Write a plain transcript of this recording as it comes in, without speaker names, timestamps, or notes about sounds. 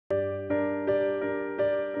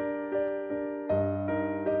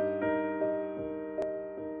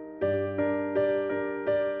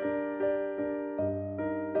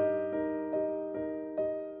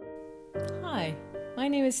My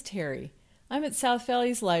name is Terry. I'm at South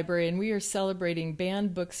Valley's library and we are celebrating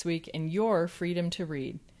Banned Books Week and your freedom to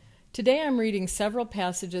read. Today I'm reading several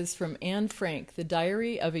passages from Anne Frank, The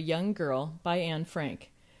Diary of a Young Girl by Anne Frank.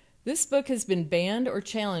 This book has been banned or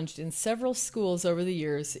challenged in several schools over the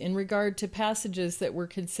years in regard to passages that were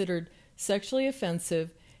considered sexually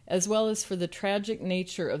offensive, as well as for the tragic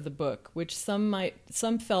nature of the book, which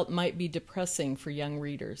some felt might be depressing for young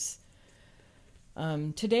readers.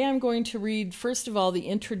 Today I'm going to read, first of all, the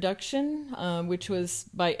introduction, which was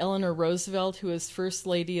by Eleanor Roosevelt, who was First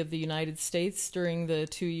Lady of the United States during the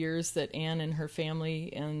 2 years that Anne and her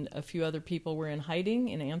family and a few other people were in hiding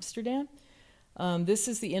in Amsterdam. This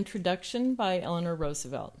is the introduction by Eleanor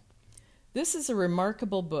Roosevelt. This is a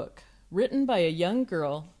remarkable book, written by a young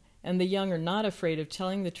girl, and the young are not afraid of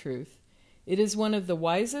telling the truth. It is one of the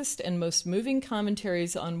wisest and most moving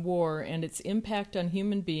commentaries on war and its impact on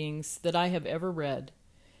human beings that I have ever read.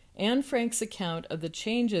 Anne Frank's account of the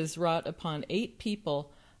changes wrought upon 8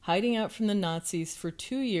 people hiding out from the Nazis for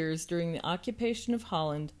 2 years during the occupation of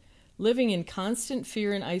Holland, living in constant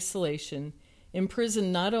fear and isolation,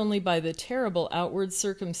 imprisoned not only by the terrible outward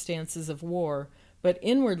circumstances of war, but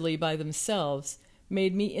inwardly by themselves,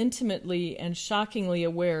 made me intimately and shockingly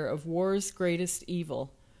aware of war's greatest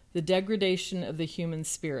evil, the degradation of the human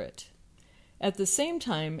spirit. At the same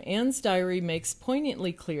time, Anne's diary makes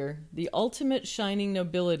poignantly clear the ultimate shining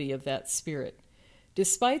nobility of that spirit.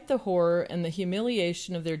 Despite the horror and the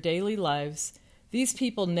humiliation of their daily lives, these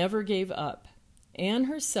people never gave up. Anne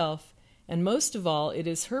herself, and most of all, it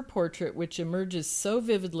is her portrait which emerges so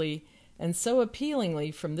vividly and so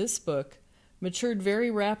appealingly from this book, matured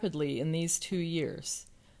very rapidly in these 2 years.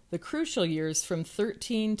 The crucial years from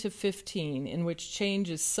 13 to 15, in which change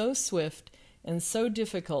is so swift and so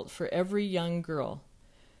difficult for every young girl.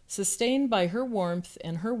 Sustained by her warmth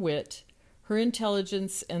and her wit, her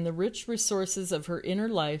intelligence, and the rich resources of her inner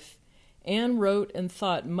life, Anne wrote and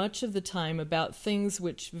thought much of the time about things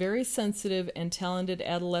which very sensitive and talented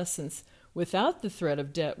adolescents without the threat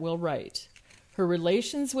of debt will write: her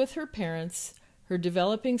relations with her parents, her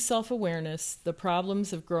developing self-awareness, the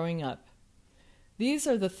problems of growing up. These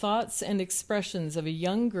are the thoughts and expressions of a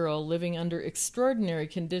young girl living under extraordinary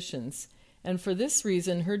conditions, and for this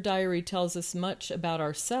reason her diary tells us much about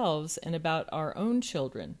ourselves and about our own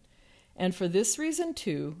children. And for this reason,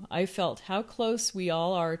 too, I felt how close we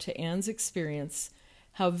all are to Anne's experience,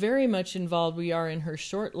 how very much involved we are in her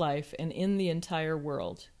short life and in the entire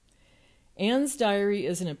world. Anne's diary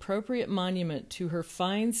is an appropriate monument to her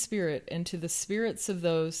fine spirit and to the spirits of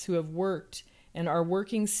those who have worked and are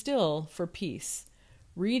working still for peace.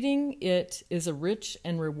 Reading it is a rich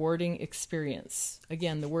and rewarding experience.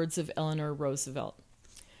 Again, the words of Eleanor Roosevelt.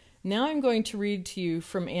 Now I'm going to read to you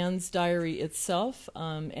from Anne's diary itself,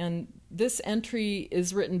 and this entry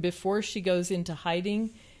is written before she goes into hiding.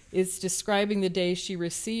 It's describing the day she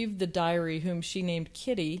received the diary, whom she named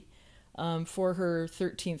Kitty, for her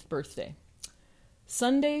 13th birthday.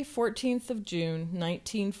 Sunday, 14th of June,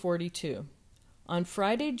 1942. On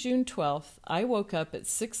Friday, June 12th, I woke up at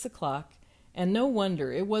 6 o'clock, and no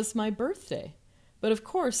wonder, it was my birthday. But of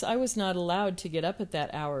course I was not allowed to get up at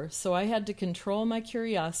that hour, so I had to control my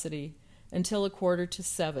curiosity until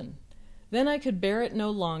 6:45. Then I could bear it no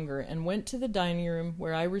longer and went to the dining room,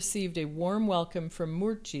 where I received a warm welcome from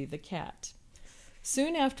Murchi the cat.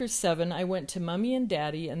 Soon after 7 I went to Mummy and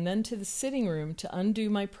Daddy and then to the sitting room to undo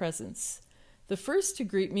my presents. The first to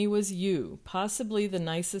greet me was you, possibly the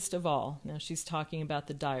nicest of all. Now she's talking about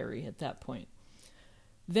the diary at that point.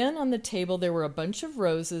 Then on the table there were a bunch of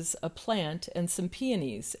roses, a plant, and some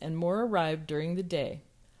peonies, and more arrived during the day.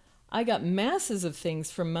 I got masses of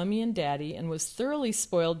things from Mummy and Daddy and was thoroughly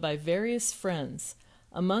spoiled by various friends.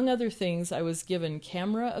 Among other things, I was given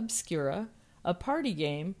camera obscura, a party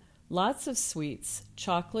game, lots of sweets,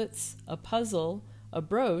 chocolates, a puzzle, a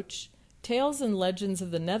brooch, Tales and Legends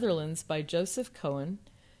of the Netherlands by Joseph Cohen,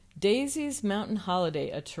 Daisy's Mountain Holiday,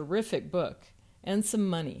 a terrific book, and some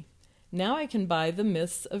money. Now I can buy The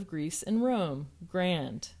Myths of Greece and Rome.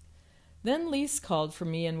 Grand. Then Lise called for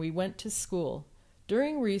me and we went to school.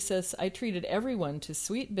 During recess, I treated everyone to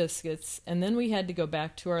sweet biscuits, and then we had to go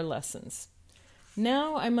back to our lessons.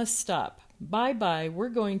 Now I must stop. Bye-bye, we're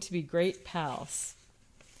going to be great pals.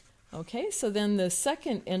 Okay, so then the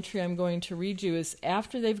second entry I'm going to read you is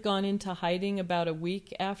after they've gone into hiding, about a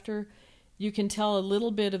week after. You can tell a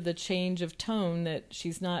little bit of the change of tone, that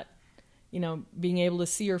she's not, being able to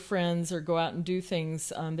see her friends or go out and do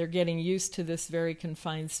things. They're getting used to this very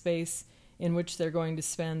confined space in which they're going to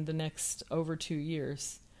spend the next over 2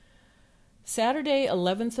 years. Saturday,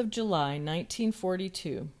 11th of July,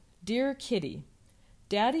 1942. Dear Kitty,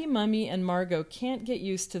 Daddy, Mummy, and Margot can't get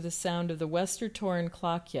used to the sound of the Westertoren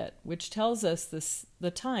clock yet, which tells us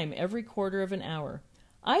the time every quarter of an hour.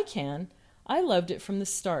 I can. I loved it from the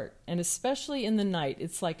start, and especially in the night,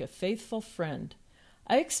 it's like a faithful friend.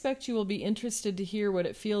 I expect you will be interested to hear what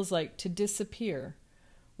it feels like to disappear.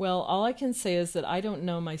 Well, all I can say is that I don't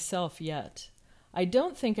know myself yet. I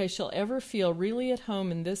don't think I shall ever feel really at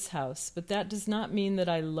home in this house, but that does not mean that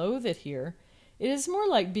I loathe it here. It is more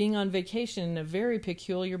like being on vacation in a very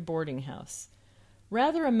peculiar boarding house.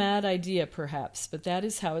 Rather a mad idea, perhaps, but that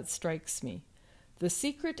is how it strikes me. The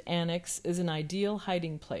secret annex is an ideal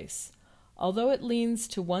hiding place. Although it leans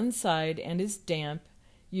to one side and is damp,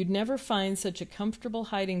 you'd never find such a comfortable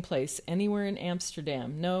hiding place anywhere in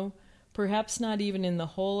Amsterdam, no, perhaps not even in the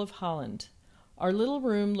whole of Holland. Our little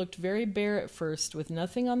room looked very bare at first, with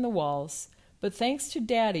nothing on the walls, but thanks to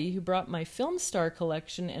Daddy, who brought my film star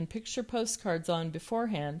collection and picture postcards on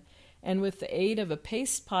beforehand, and with the aid of a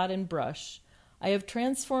paste pot and brush, I have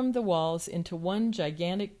transformed the walls into one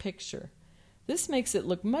gigantic picture. This makes it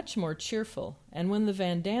look much more cheerful, and when the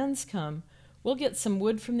Van Dans come, we'll get some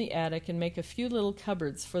wood from the attic and make a few little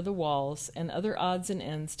cupboards for the walls and other odds and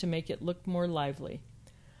ends to make it look more lively.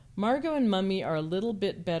 Margot and Mummy are a little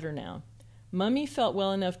bit better now. Mummy felt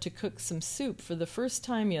well enough to cook some soup for the first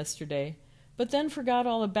time yesterday, but then forgot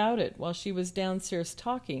all about it while she was downstairs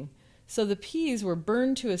talking, so the peas were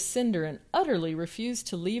burned to a cinder and utterly refused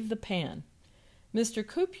to leave the pan. Mr.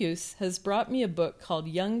 Copius has brought me a book called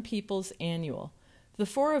Young People's Annual. The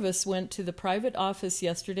four of us went to the private office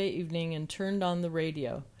yesterday evening and turned on the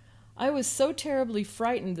radio. I was so terribly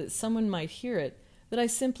frightened that someone might hear it that I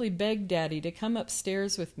simply begged Daddy to come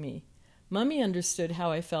upstairs with me. Mummy understood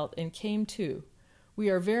how I felt and came too. We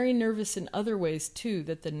are very nervous in other ways, too,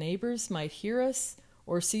 that the neighbors might hear us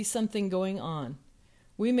or see something going on.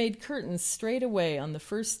 We made curtains straight away on the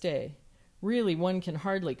first day. Really, one can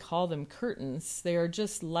hardly call them curtains. They are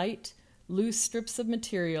just light, loose strips of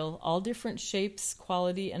material, all different shapes,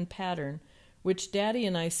 quality, and pattern, which Daddy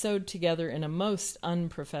and I sewed together in a most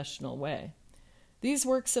unprofessional way. These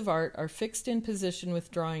works of art are fixed in position with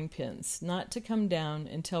drawing pins, not to come down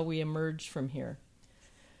until we emerge from here.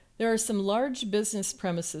 There are some large business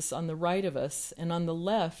premises on the right of us, and on the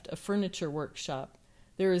left a furniture workshop.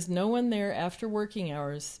 There is no one there after working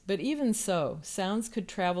hours, but even so, sounds could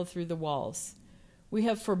travel through the walls. We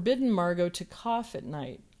have forbidden Margot to cough at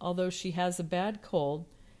night, although she has a bad cold,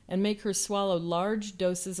 and make her swallow large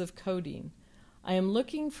doses of codeine. I am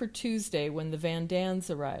looking for Tuesday when the Van Dans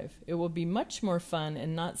arrive. It will be much more fun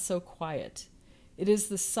and not so quiet. It is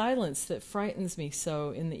the silence that frightens me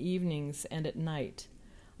so in the evenings and at night.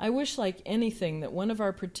 I wish like anything that one of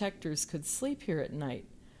our protectors could sleep here at night.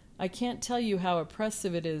 I can't tell you how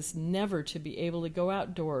oppressive it is never to be able to go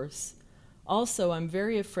outdoors. Also, I'm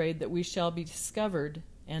very afraid that we shall be discovered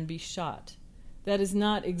and be shot. That is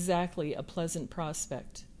not exactly a pleasant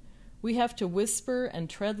prospect. We have to whisper and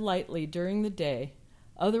tread lightly during the day,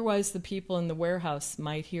 otherwise the people in the warehouse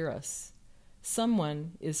might hear us.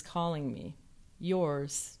 Someone is calling me.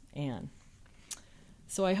 Yours, Anne.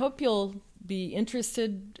 So I hope you'll be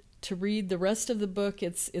interested to read the rest of the book.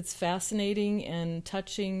 It's fascinating and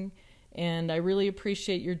touching, and I really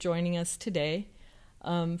appreciate your joining us today.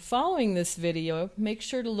 Following this video, make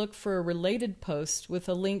sure to look for a related post with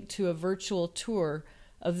a link to a virtual tour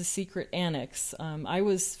of the secret annex. I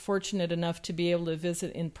was fortunate enough to be able to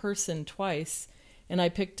visit in person twice, and I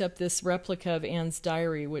picked up this replica of Anne's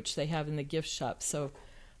diary, which they have in the gift shop. So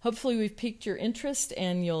hopefully we've piqued your interest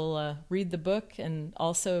and you'll read the book and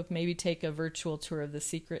also maybe take a virtual tour of the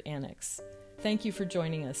secret annex. Thank you for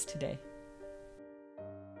joining us today.